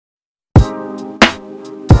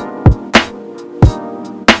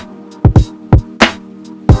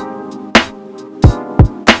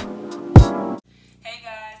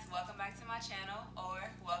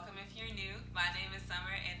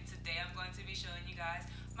showing you guys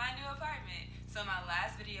my new apartment. So my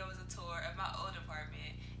last video was a tour of my old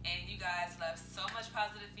apartment, and you guys left so much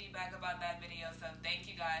positive feedback about that video, so thank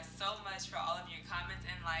you guys so much for all of your comments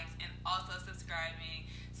and likes, and also subscribing.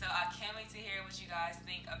 So I can't wait to hear what you guys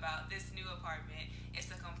think about this new apartment.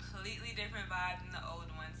 It's a completely different vibe than the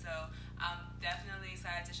old one, so I'm definitely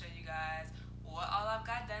excited to show you guys what all I've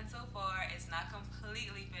got done so far. It's not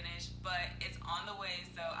completely finished, but it's on the way,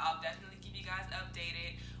 so I'll definitely keep you guys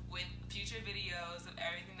updated with future videos of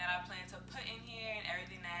everything that I plan to put in here and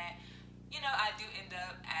everything that, you know, I do end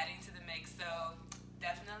up adding to the mix. So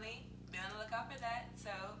definitely be on the lookout for that. So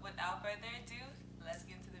without further ado, let's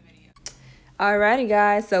get into the video. Alrighty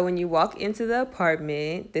guys, so when you walk into the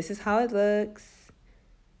apartment, this is how it looks.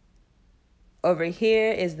 Over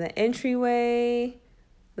here is the entryway,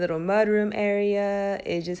 little mudroom area.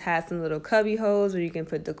 It just has some little cubby holes where you can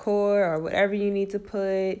put decor or whatever you need to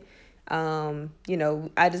put. You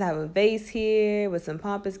know, I just have a vase here with some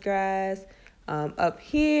Pampas Grass. Up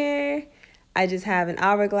here, I just have an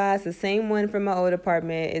hourglass, the same one from my old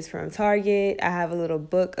apartment. It's from Target. I have a little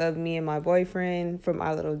book of me and my boyfriend from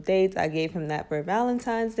our little dates. I gave him that for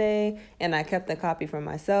Valentine's Day, and I kept the copy for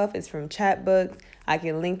myself. It's from Chatbooks. I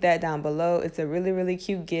can link that down below. It's a really, really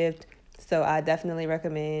cute gift, so I definitely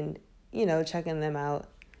recommend, you know, checking them out.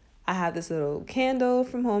 I have this little candle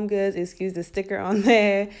from Home Goods, excuse the sticker on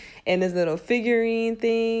there, and this little figurine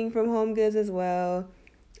thing from Home Goods as well.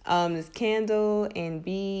 This candle and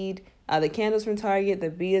bead. The candle's from Target, the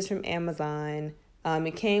bead is from Amazon.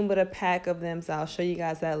 It came with a pack of them, so I'll show you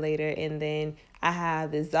guys that later. And then I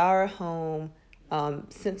have the Zara Home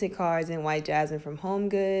scented cards in white jasmine from Home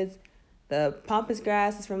Goods. The Pampas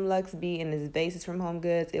Grass is from Lux Bee, and this vase is from Home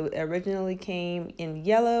Goods. It originally came in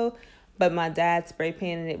yellow, but my dad spray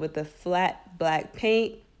painted it with a flat black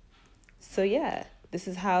paint. So yeah, this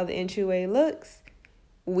is how the entryway looks.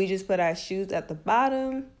 We just put our shoes at the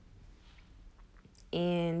bottom.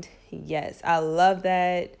 And yes, I love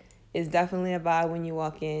that. It's definitely a vibe when you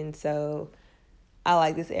walk in. So I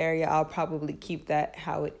like this area. I'll probably keep that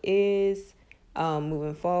how it is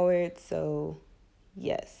moving forward. So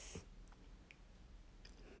yes.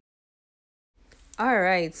 All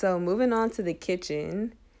right, so moving on to the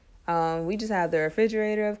kitchen. We just have the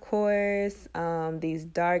refrigerator, of course. These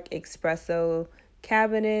dark espresso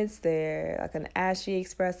cabinets. They're like an ashy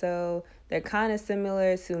espresso. They're kind of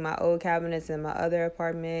similar to my old cabinets in my other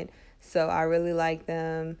apartment, so I really like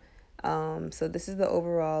them. So this is the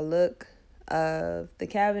overall look of the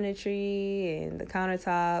cabinetry and the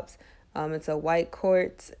countertops. It's a white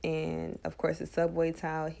quartz and of course a subway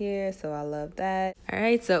tile here, so I love that. All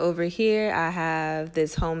right, so over here I have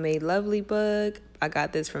this Homemade Lovely book. I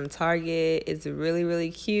got this from Target. It's really,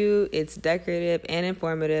 really cute. It's decorative and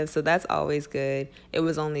informative, so that's always good. It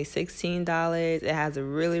was only $16. It has a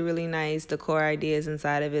really, really nice decor ideas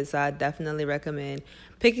inside of it, so I definitely recommend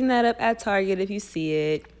picking that up at Target if you see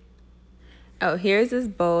it. Oh, here's this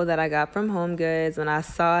bowl that I got from Home Goods. When I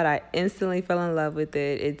saw it, I instantly fell in love with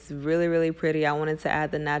it. It's really, really pretty. I wanted to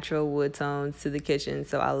add the natural wood tones to the kitchen,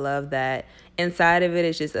 so I love that. Inside of it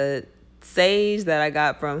is just a sage that I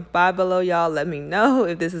got from Five Below. Y'all let me know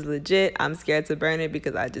if this is legit. I'm scared to burn it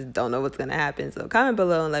because I just don't know what's going to happen. So comment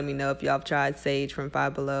below and let me know if y'all have tried sage from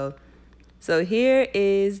Five Below. So here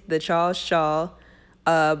is the Charles Shaw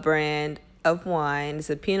brand of wine.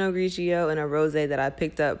 It's a Pinot Grigio and a rosé that I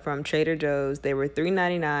picked up from Trader Joe's. They were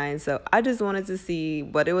 $3.99, so I just wanted to see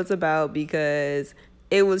what it was about because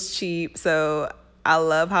it was cheap. So I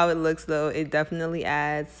love how it looks though. It definitely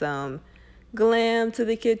adds some glam to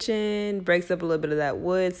the kitchen, breaks up a little bit of that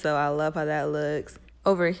wood, so I love how that looks.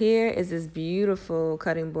 Over here is this beautiful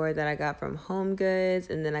cutting board that I got from Home Goods,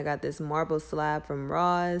 and then I got this marble slab from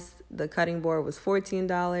Ross. The cutting board was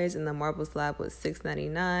 $14 and the marble slab was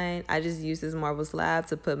 $6.99. I just used this marble slab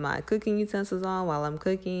to put my cooking utensils on while I'm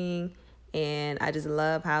cooking, and I just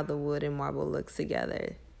love how the wood and marble looks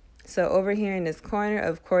together. So over here in this corner,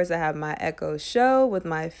 of course, I have my Echo Show with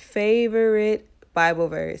my favorite Bible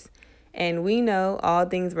verse. And we know all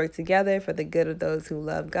things work together for the good of those who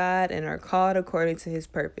love God and are called according to his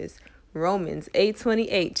purpose. Romans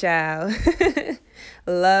 8:28, child.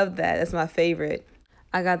 Love that. That's my favorite.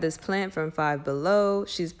 I got this plant from Five Below.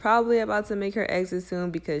 She's probably about to make her exit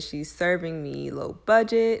soon because she's serving me low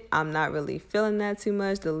budget. I'm not really feeling that too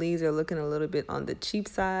much. The leaves are looking a little bit on the cheap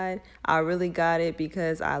side. I really got it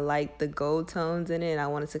because I like the gold tones in it, and I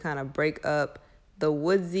wanted to kind of break up the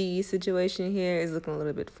woodsy situation here. Is looking a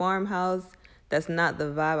little bit farmhouse. That's not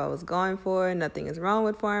the vibe I was going for. Nothing is wrong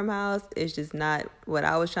with farmhouse. It's just not what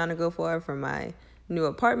I was trying to go for my new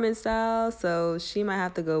apartment style. So she might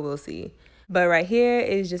have to go. We'll see. But right here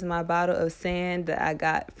is just my bottle of sand that I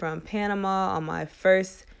got from Panama on my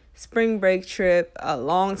first spring break trip a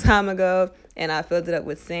long time ago. And I filled it up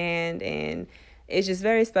with sand. And it's just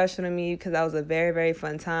very special to me because that was a very, very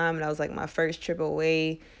fun time. And that was like my first trip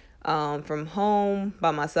away from home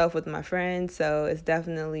by myself with my friends. So it's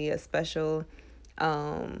definitely a special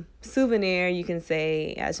souvenir, you can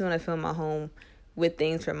say. I just want to fill my home with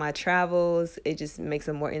things from my travels. It just makes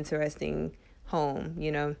a more interesting home,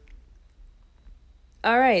 you know.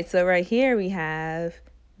 All right, so right here we have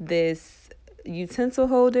this utensil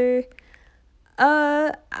holder.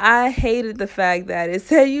 I hated the fact that it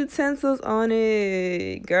said utensils on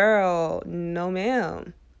it. Girl, no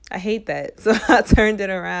ma'am. I hate that. So I turned it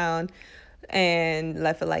around and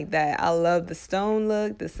left it like that. I love the stone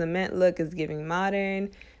look. The cement look is giving modern.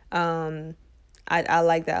 I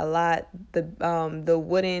like that a lot. The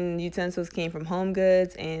wooden utensils came from Home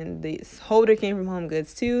Goods, and the holder came from Home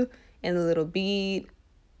Goods too. And the little bead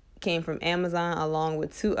came from Amazon, along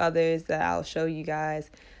with two others that I'll show you guys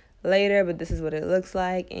later. But this is what it looks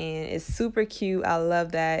like, and it's super cute. I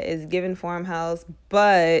love that. It's giving farmhouse,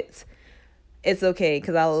 but it's okay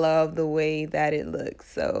because I love the way that it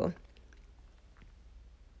looks. So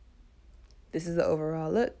this is the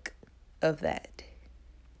overall look of that.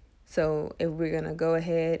 So if we're gonna go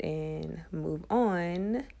ahead and move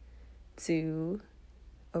on to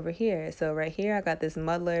over here. So right here, I got this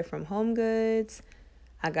muddler from Home Goods.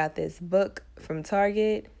 I got this book from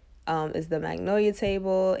Target. It's the Magnolia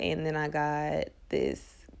Table. And then I got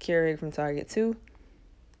this Keurig from Target too.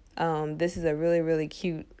 This is a really, really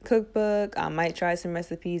cute cookbook. I might try some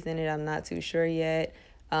recipes in it. I'm not too sure yet.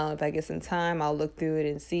 If I get some time, I'll look through it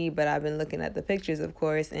and see. But I've been looking at the pictures, of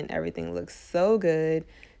course, and everything looks so good.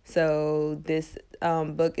 So this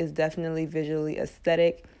book is definitely visually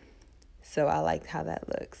aesthetic. So I like how that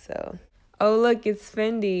looks. So, oh, look, it's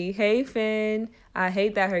Fendi. Hey, Finn. I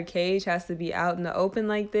hate that her cage has to be out in the open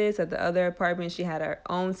like this. At the other apartment, she had her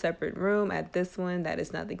own separate room. At this one, that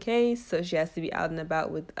is not the case. So she has to be out and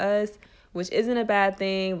about with us, which isn't a bad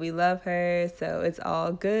thing. We love her, so it's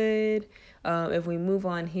all good. If we move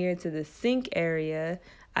on here to the sink area,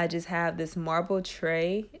 I just have this marble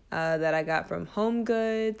tray that I got from Home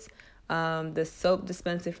Goods. The soap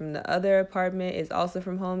dispenser from the other apartment is also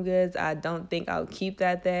from Home Goods. I don't think I'll keep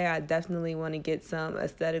that there. I definitely want to get some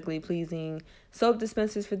aesthetically pleasing soap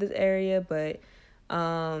dispensers for this area, but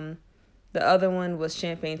the other one was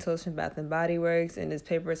Champagne Toast from Bath and Body Works, and this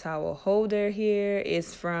paper towel holder here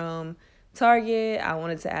is from Target. I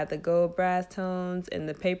wanted to add the gold brass tones, and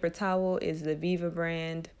the paper towel is the Viva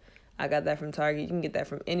brand. I got that from Target. You can get that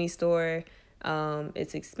from any store.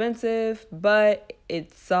 It's expensive, but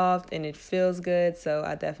it's soft and it feels good, so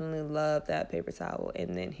I definitely love that paper towel.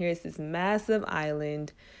 And then here's this massive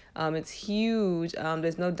island. It's huge.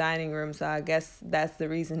 There's no dining room, so I guess that's the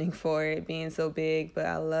reasoning for it being so big, but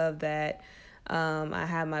I love that. I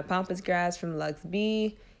have my Pampas Grass from Lux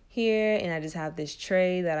B here, and I just have this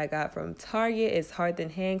tray that I got from Target. It's Hearth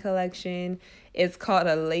and Hand collection. It's called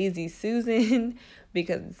a Lazy Susan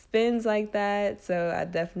because it spins like that, so I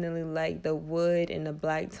definitely like the wood and the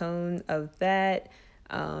black tone of that.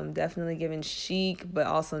 Definitely giving chic, but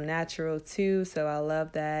also natural too, so I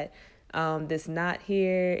love that. This knot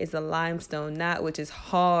here is a limestone knot, which is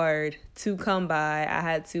hard to come by. I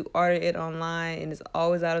had to order it online, and it's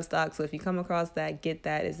always out of stock, so if you come across that, get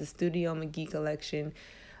that. It's the Studio McGee collection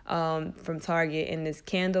from Target. And this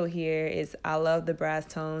candle here is I Love the Brass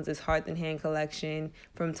Tones. It's Hearth and Hand collection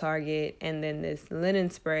from Target. And then this linen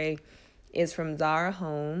spray is from Zara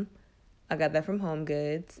Home. I got that from Home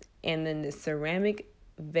Goods. And then this ceramic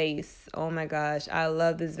vase. Oh my gosh, I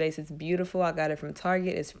love this vase. It's beautiful. I got it from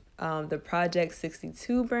Target. It's the Project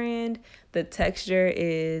 62 brand. The texture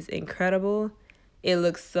is incredible. It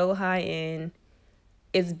looks so high end.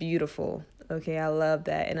 It's beautiful. Okay, I love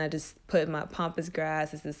that. And I just put my Pampas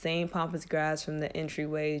Grass. It's the same Pampas Grass from the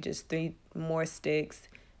entryway, just 3 more sticks.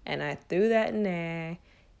 And I threw that in there.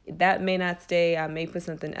 That may not stay. I may put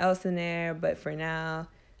something else in there. But for now,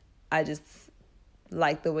 I just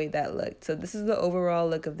like the way that looked. So this is the overall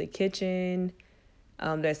look of the kitchen.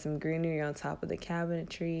 There's some greenery on top of the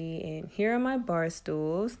cabinetry. And here are my bar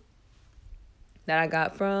stools that I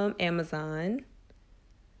got from Amazon.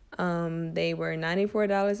 They were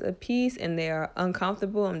 $94 a piece, and they are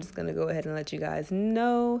uncomfortable. I'm just going to go ahead and let you guys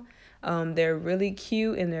know. They're really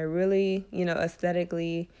cute, and they're really,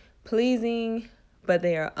 aesthetically pleasing, but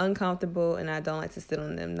they are uncomfortable, and I don't like to sit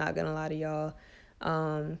on them, not going to lie to y'all.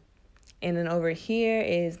 And then over here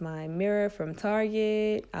is my mirror from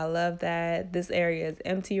Target. I love that. This area is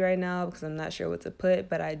empty right now because I'm not sure what to put,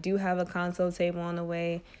 but I do have a console table on the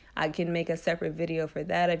way. I can make a separate video for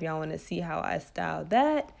that if y'all want to see how I style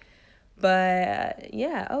that. But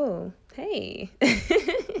yeah, oh, hey.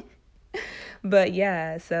 But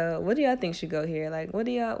yeah, so what do y'all think should go here? Like, what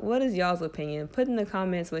is y'all's opinion? Put in the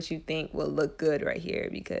comments what you think will look good right here,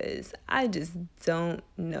 because I just don't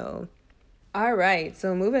know. All right,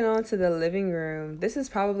 so moving on to the living room. This is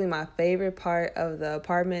probably my favorite part of the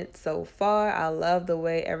apartment so far. I love the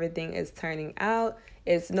way everything is turning out.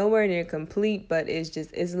 It's nowhere near complete, but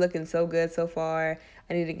it's looking so good so far.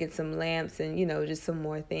 I need to get some lamps and, just some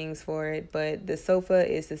more things for it. But the sofa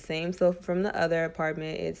is the same sofa from the other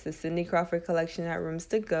apartment. It's the Cindy Crawford collection at Rooms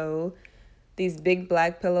to Go. These big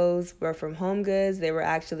black pillows were from Home Goods. They were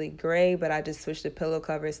actually gray, but I just switched the pillow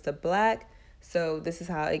covers to black. So this is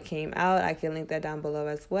how it came out. I can link that down below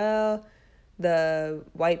as well. The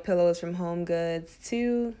white pillows from Home Goods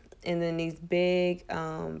too. And then these big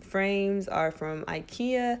frames are from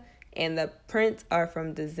Ikea, and the prints are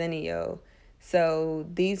from Desenio. So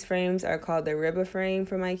these frames are called the Ribba frame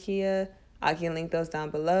from Ikea. I can link those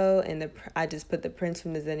down below, and I just put the prints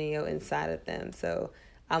from Desenio inside of them. So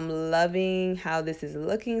I'm loving how this is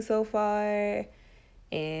looking so far.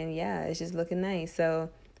 And yeah, it's just looking nice.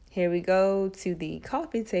 So here we go to the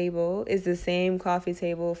coffee table. It's the same coffee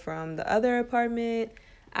table from the other apartment.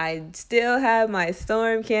 I still have my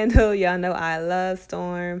Storm candle. Y'all know I love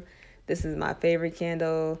Storm. This is my favorite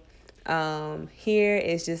candle. Here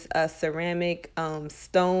is just a ceramic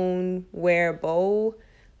stoneware bowl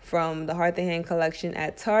from the Hearth and Hand collection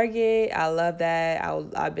at Target. I love that.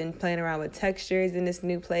 I've been playing around with textures in this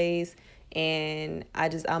new place, and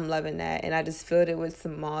I'm loving that. And I just filled it with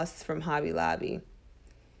some moss from Hobby Lobby.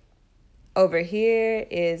 Over here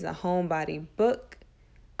is a homebody book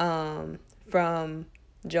from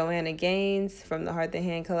Joanna Gaines from the Hearth and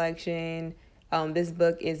Hand collection. This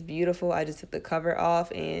book is beautiful. I just took the cover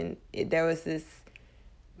off, and there was this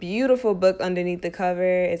beautiful book underneath the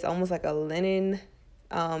cover. It's almost like a linen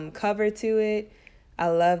cover to it. I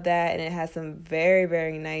love that, and it has some very,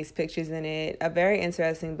 very nice pictures in it. A very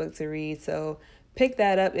interesting book to read, so pick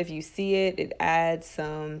that up if you see it. It adds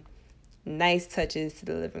some nice touches to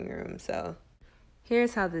the living room. So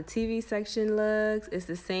here's how the TV section looks. It's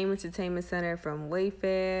the same entertainment center from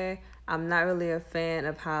Wayfair. I'm not really a fan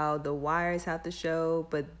of how the wires have to show,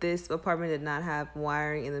 but this apartment did not have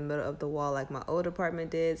wiring in the middle of the wall like my old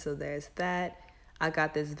apartment did, so there's that. I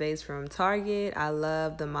got this vase from Target. I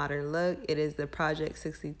love the modern look. It is the Project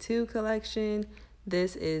 62 collection.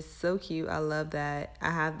 This is so cute. I love that.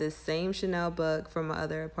 I have this same Chanel book from my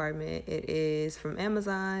other apartment. It is from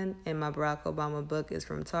Amazon, and my Barack Obama book is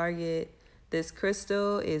from Target. This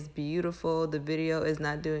crystal is beautiful. The video is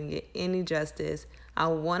not doing it any justice. I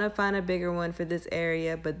want to find a bigger one for this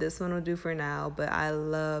area, but this one will do for now. But I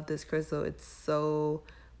love this crystal. It's so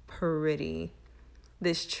pretty.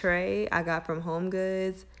 This tray I got from Home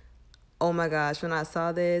Goods. Oh my gosh, when I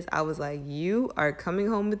saw this, I was like, you are coming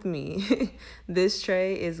home with me. This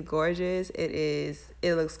tray is gorgeous. It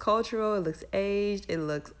looks cultural, it looks aged, it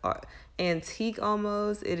looks antique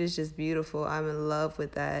almost. It is just beautiful. I'm in love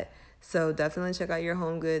with that. So definitely check out your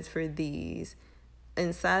Home Goods for these.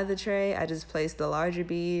 Inside the tray, I just placed the larger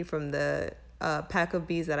bead from the pack of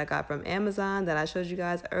beads that I got from Amazon that I showed you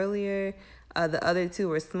guys earlier. The other two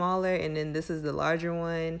were smaller, and then this is the larger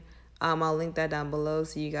one. I'll link that down below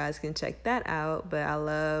so you guys can check that out. But I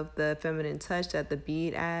love the feminine touch that the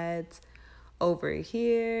bead adds. Over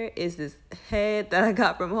here is this head that I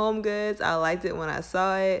got from Home Goods. I liked it when I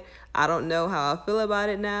saw it. I don't know how I feel about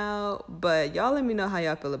it now, but y'all let me know how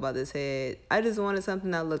y'all feel about this head. I just wanted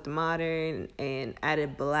something that looked modern and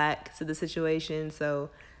added black to the situation.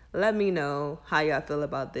 So let me know how y'all feel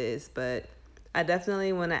about this. But I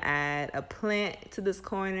definitely want to add a plant to this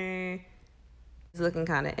corner. It's looking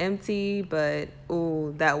kind of empty, but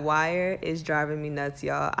ooh, that wire is driving me nuts,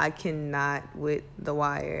 y'all. I cannot with the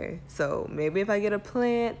wire. So maybe if I get a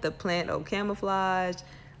plant, the plant will camouflage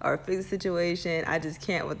or fix the situation. I just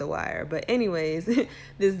can't with the wire. But anyways,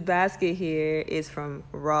 this basket here is from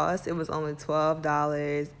Ross. It was only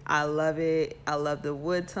 $12. I love it. I love the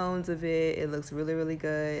wood tones of it. It looks really, really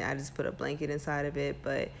good. I just put a blanket inside of it,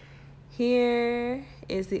 but here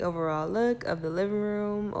is the overall look of the living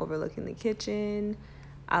room overlooking the kitchen.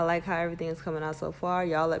 I like how everything is coming out so far.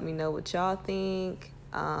 Y'all let me know what y'all think.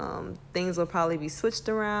 Things will probably be switched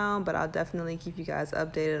around, but I'll definitely keep you guys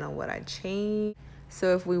updated on what I changed.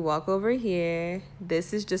 So if we walk over here,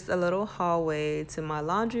 this is just a little hallway to my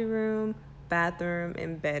laundry room, bathroom,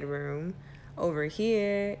 and bedroom. Over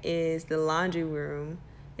here is the laundry room.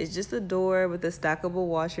 It's just a door with a stackable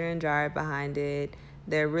washer and dryer behind it.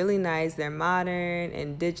 They're really nice. They're modern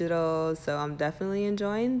and digital, so I'm definitely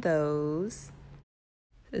enjoying those.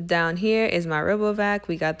 Down here is my RoboVac.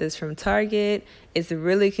 We got this from Target. It's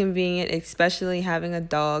really convenient, especially having a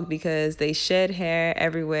dog, because they shed hair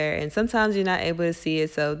everywhere and sometimes you're not able to see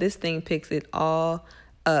it. So this thing picks it all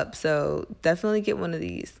up. So definitely get one of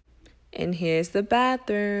these. And here's the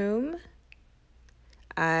bathroom.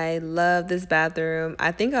 I love this bathroom.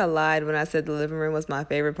 I think I lied when I said the living room was my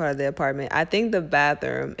favorite part of the apartment. I think the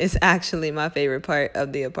bathroom is actually my favorite part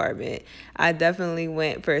of the apartment. I definitely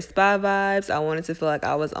went for spa vibes. I wanted to feel like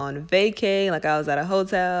I was on vacay, like I was at a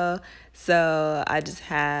hotel. So I just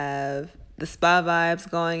have the spa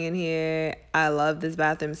vibes going in here. I love this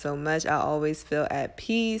bathroom so much. I always feel at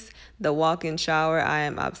peace. The walk-in shower I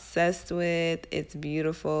am obsessed with. It's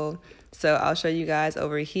beautiful. So I'll show you guys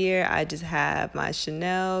over here. I just have my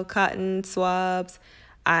Chanel cotton swabs.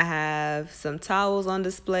 I have some towels on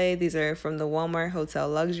display. These are from the Walmart Hotel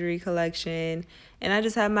Luxury Collection. And I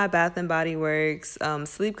just have my Bath & Body Works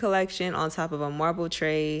sleep collection on top of a marble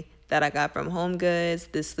tray that I got from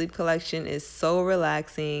HomeGoods. This sleep collection is so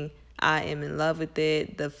relaxing. I am in love with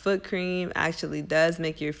it. The foot cream actually does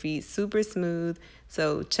make your feet super smooth.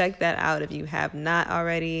 So check that out if you have not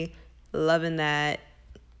already. Loving that.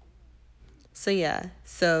 So yeah,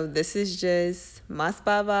 so this is just my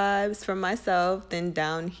spa vibes from myself. Then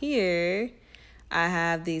down here, I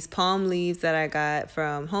have these palm leaves that I got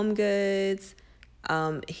from HomeGoods.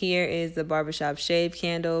 Here is the barbershop shave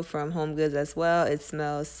candle from HomeGoods as well. It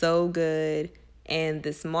smells so good. And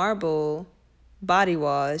this marble body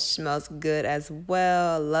wash smells good as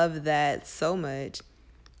well. Love that so much.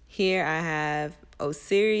 Here I have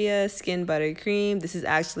Osiria skin butter cream. This is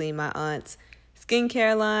actually my aunt's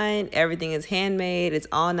skincare line. Everything is handmade. It's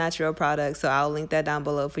all natural products, so I'll link that down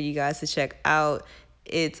below for you guys to check out.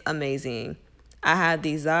 It's amazing. I have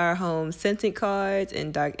these Zara Home scented cards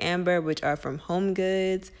in dark amber, which are from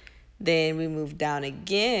HomeGoods. Then we move down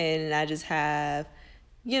again, and I just have,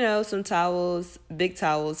 some towels, big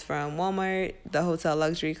towels from Walmart, the Hotel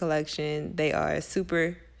Luxury Collection. They are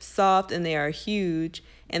super soft and they are huge.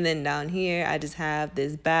 And then down here, I just have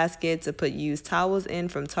this basket to put used towels in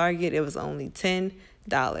from Target. It was only $10.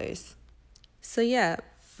 So yeah,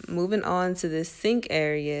 moving on to the sink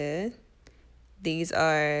area. These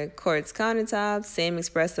are quartz countertops, same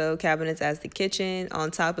espresso cabinets as the kitchen.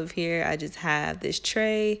 On top of here, I just have this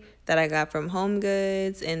tray that I got from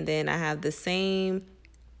HomeGoods. And then I have the same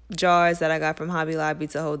jars that I got from Hobby Lobby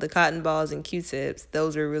to hold the cotton balls and Q-tips.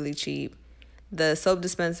 Those were really cheap. The soap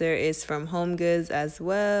dispenser is from HomeGoods as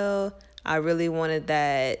well. I really wanted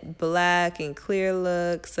that black and clear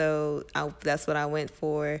look, so that's what I went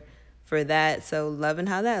for that. So loving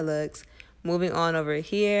how that looks. Moving on over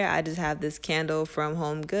here, I just have this candle from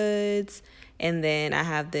HomeGoods. And then I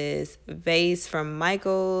have this vase from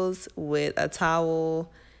Michael's with a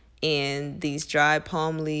towel. And these dried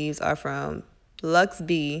palm leaves are from Lux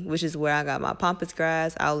B, which is where I got my Pampas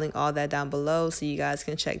Grass. I'll link all that down below so you guys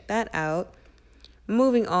can check that out.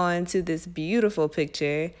 Moving on to this beautiful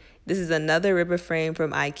picture. This is another ripper frame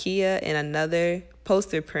from Ikea and another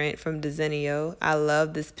poster print from Desenio. I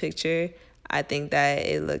love this picture. I think that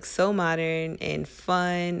it looks so modern and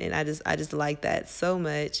fun, and I just like that so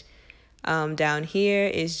much. Down here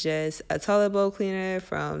is just a toilet bowl cleaner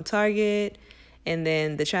from Target, and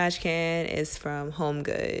then the trash can is from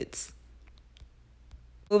HomeGoods.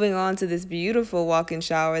 Moving on to this beautiful walk-in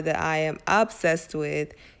shower that I am obsessed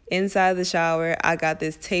with. Inside the shower, I got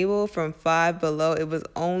this table from Five Below. It was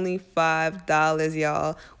only $5,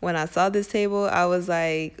 y'all. When I saw this table, I was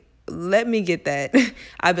like, let me get that.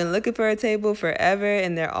 I've been looking for a table forever,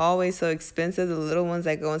 and they're always so expensive, the little ones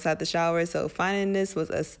that go inside the shower. So finding this was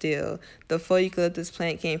a steal. The full eucalyptus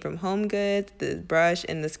plant came from HomeGoods. The brush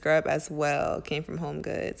and the scrub as well came from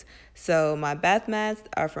HomeGoods. So my bath mats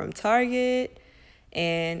are from Target.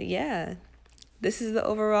 And yeah, this is the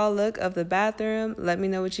overall look of the bathroom. Let me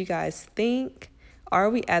know what you guys think. Are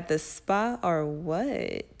we at the spa or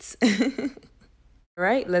what? All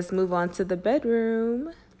right, let's move on to the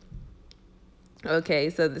bedroom. Okay,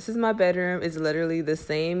 so this is my bedroom. It's literally the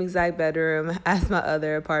same exact bedroom as my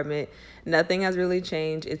other apartment. Nothing has really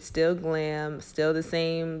changed. It's still glam, still the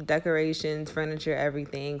same decorations, furniture,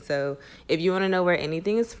 everything. So if you want to know where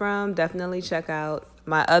anything is from, definitely check out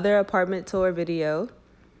my other apartment tour video.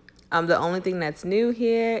 The only thing that's new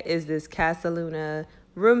here is this Casaluna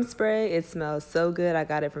room spray. It smells so good. I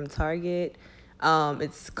got it from Target.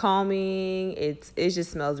 It's calming. It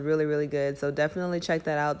just smells really, really good. So definitely check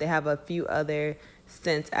that out. They have a few other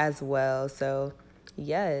scents as well. So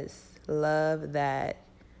yes, love that.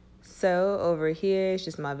 So over here, it's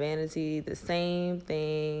just my vanity. The same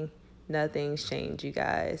thing. Nothing's changed, you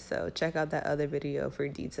guys. So check out that other video for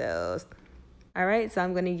details. All right, so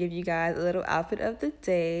I'm going to give you guys a little outfit of the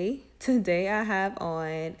day. Today I have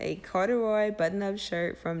on a corduroy button-up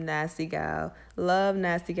shirt from Nasty Gal. Love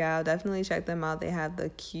Nasty Gal. Definitely check them out. They have the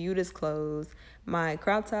cutest clothes. My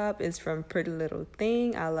crop top is from Pretty Little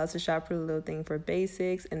Thing. I love to shop Pretty Little Thing for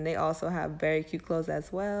basics, and they also have very cute clothes as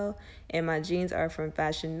well. And my jeans are from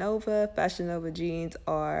Fashion Nova. Fashion Nova jeans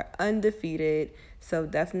are undefeated, so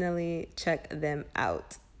definitely check them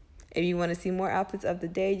out. If you want to see more outfits of the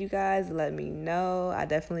day, you guys, let me know. I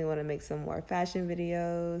definitely want to make some more fashion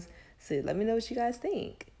videos. So let me know what you guys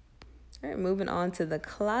think. All right, moving on to the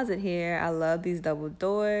closet here. I love these double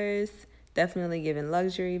doors. Definitely giving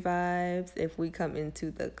luxury vibes. If we come into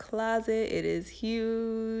the closet, it is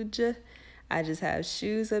huge. I just have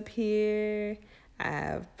shoes up here. I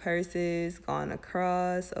have purses going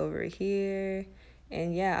across over here.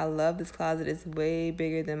 And yeah, I love this closet. It's way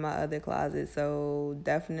bigger than my other closet. So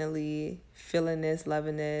definitely feeling this,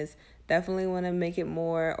 loving this. Definitely want to make it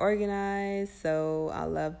more organized. So I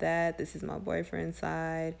love that. This is my boyfriend's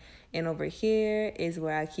side. And over here is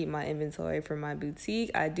where I keep my inventory for my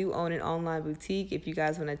boutique. I do own an online boutique. If you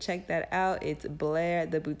guys want to check that out, it's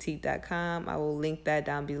blairtheboutique.com. I will link that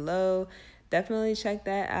down below. Definitely check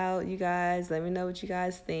that out, you guys. Let me know what you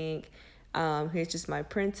guys think. Here's just my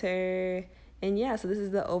printer. And yeah, so this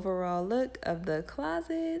is the overall look of the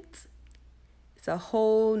closet. It's a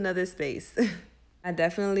whole nother space. I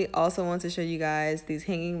definitely also want to show you guys these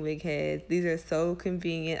hanging wig heads. These are so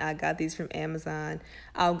convenient. I got these from Amazon.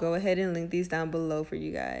 I'll go ahead and link these down below for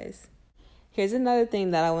you guys. Here's another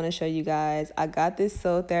thing that I want to show you guys. I got this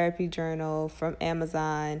soul therapy journal from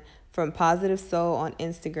Amazon from Positive Soul on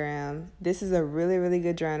Instagram. This is a really, really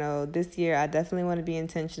good journal. This year, I definitely want to be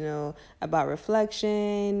intentional about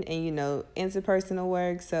reflection and, interpersonal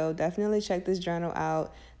work. So definitely check this journal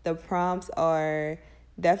out. The prompts are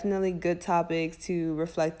definitely good topics to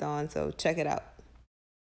reflect on. So check it out.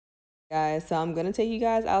 Guys, so I'm going to take you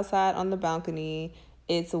guys outside on the balcony.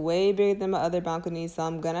 It's way bigger than my other balconies, so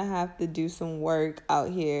I'm going to have to do some work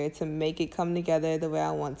out here to make it come together the way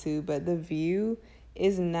I want to. But the view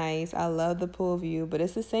is nice. I love the pool view, but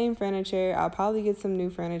it's the same furniture. I'll probably get some new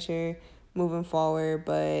furniture moving forward,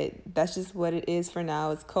 but that's just what it is for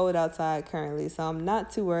now. It's cold outside currently, so I'm not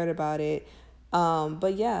too worried about it.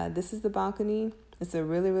 But yeah, this is the balcony. It's a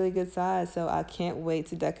really, really good size, so I can't wait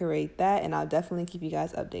to decorate that, and I'll definitely keep you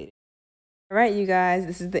guys updated. All right, you guys,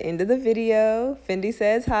 this is the end of the video. Fendi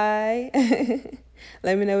says hi.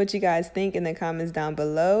 Let me know what you guys think in the comments down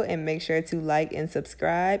below, and make sure to like and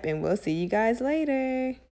subscribe, and we'll see you guys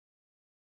later.